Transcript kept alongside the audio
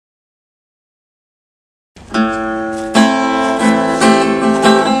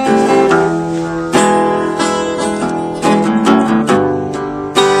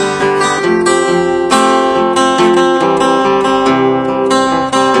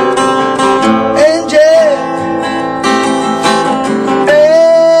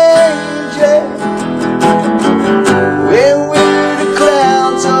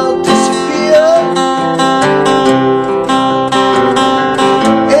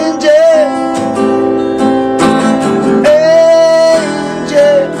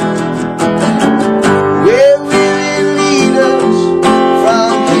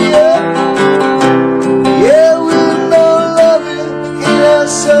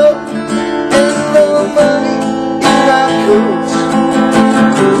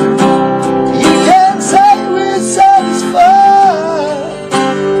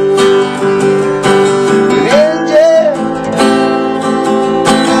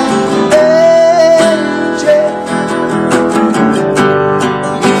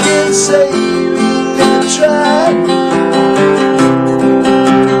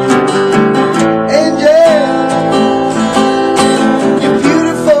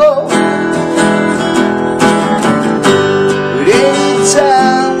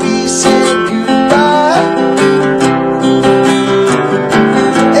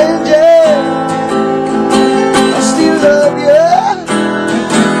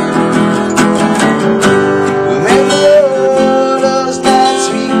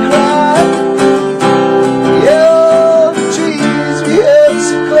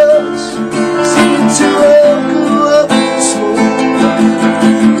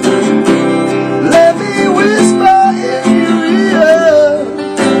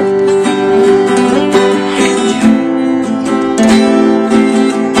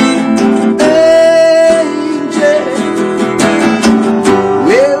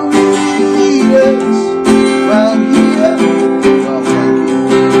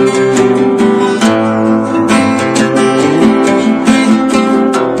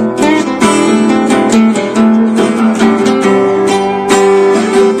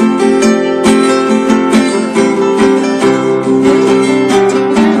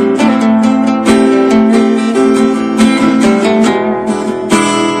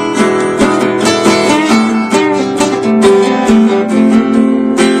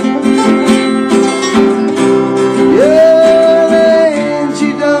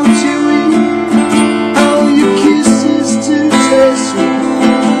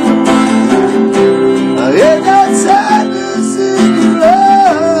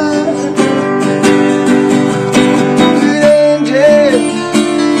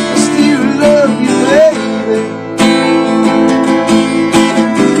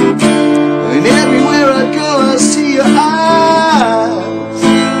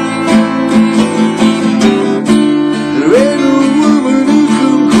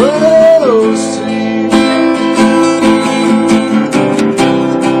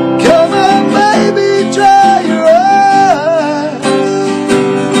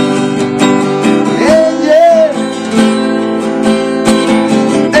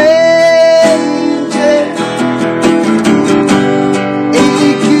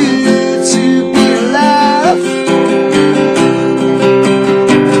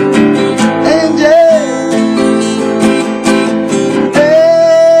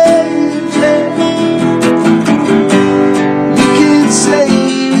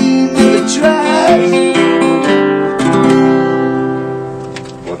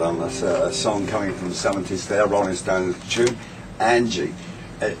well done. That's a song coming from the 70s there, Rolling Stones tune, Angie.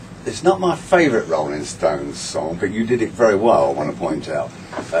 It's not my favourite Rolling Stones song, but you did it very well, I want to point out.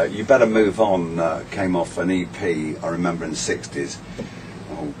 You Better Move On came off an EP, I remember, in the 60s.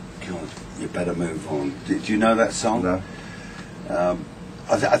 Oh, God, You Better Move On. Did you know that song? No.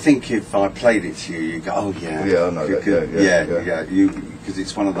 I think if I played it to you, you go, oh, yeah. Yeah, I know that. Yeah. Because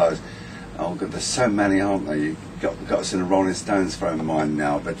it's one of those, oh, God, there's so many, aren't there? You got us in a Rolling Stones frame of mind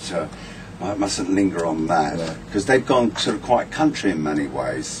now, but I mustn't linger on that, because they've gone sort of quite country in many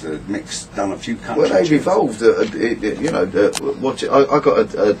ways, done a few country. Well, they've evolved. You know, I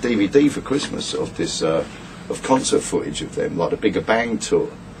got a DVD for Christmas of this of concert footage of them, like the Bigger Bang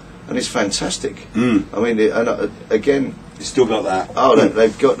tour, and it's fantastic. Mm. I mean, again, you still got that. Oh,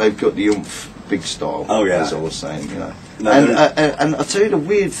 they've got the oomph, big style. Oh yeah, as I was saying, you know. No, and I'll tell you the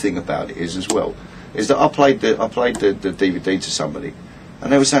weird thing about it is as well, is that I played the DVD to somebody.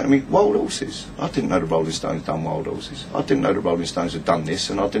 And they were saying to me, Wild Horses. I didn't know the Rolling Stones done Wild Horses. I didn't know the Rolling Stones had done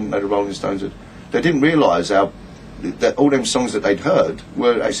this, and I didn't know the Rolling Stones had... They didn't realise that all them songs that they'd heard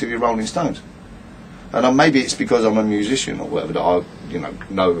were actually the Rolling Stones. And maybe it's because I'm a musician or whatever that I,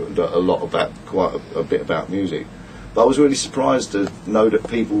 know a lot about, quite a bit about music. But I was really surprised to know that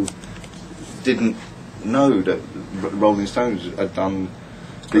people didn't know that Rolling Stones had done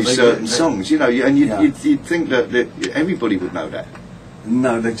these certain songs, and you'd think that everybody would know that.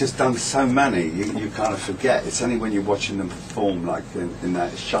 No, they've just done so many, you kind of forget. It's only when you're watching them perform, like in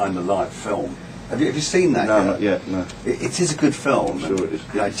that Shine the Light film. Have you seen that? No, yet? not yet, no. It is a good film. I'm sure it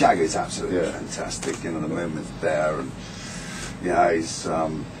is. Jagger's absolutely fantastic, the movement's there. And, he's...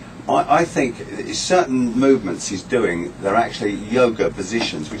 I think certain movements he's doing, they're actually yoga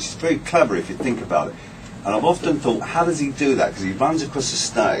positions, which is very clever if you think about it. And I've often thought, how does he do that? Because he runs across the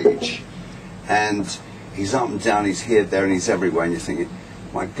stage, and... he's up and down, he's here, there, and he's everywhere, and you're thinking,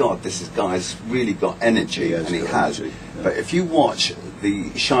 my God, this guy's really got energy, and he has. Energy, yeah. But if you watch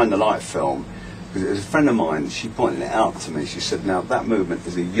the Shine the Light film, because it was a friend of mine, she pointed it out to me, she said, now that movement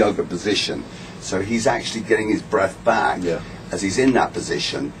is a yoga position, so he's actually getting his breath back as he's in that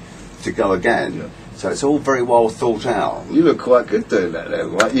position to go again. Yeah. So it's all very well thought out. You look quite good doing that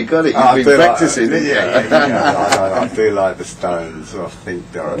then, right? You got it, you've been practising, didn't you? I feel like the Stones, I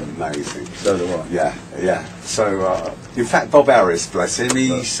think they're amazing. So do I. Yeah. So, in fact, Bob Harris, bless him,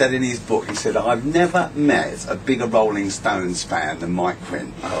 he said in his book, he said, I've never met a bigger Rolling Stones fan than Mike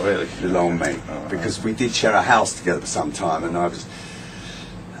Quinn. Oh, really? Along me. Because we did share a house together for some time, and I was...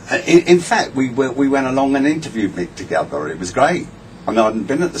 In fact, we went along and interviewed Mick together. It was great. I mean, I hadn't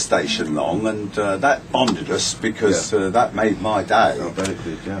been at the station long, and that bonded us because that made my day. I bet it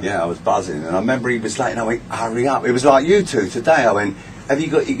did, Yeah, I was buzzing, and I remember he was late, and I went, hurry up. It was like you two today. I went, have you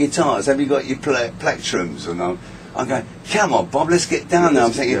got your guitars? Have you got your plectrums? And I'm going, come on, Bob, let's get down there.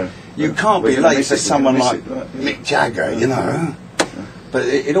 I'm thinking, you can't be late for someone like Mick Jagger, But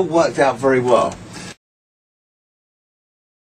it all worked out very well.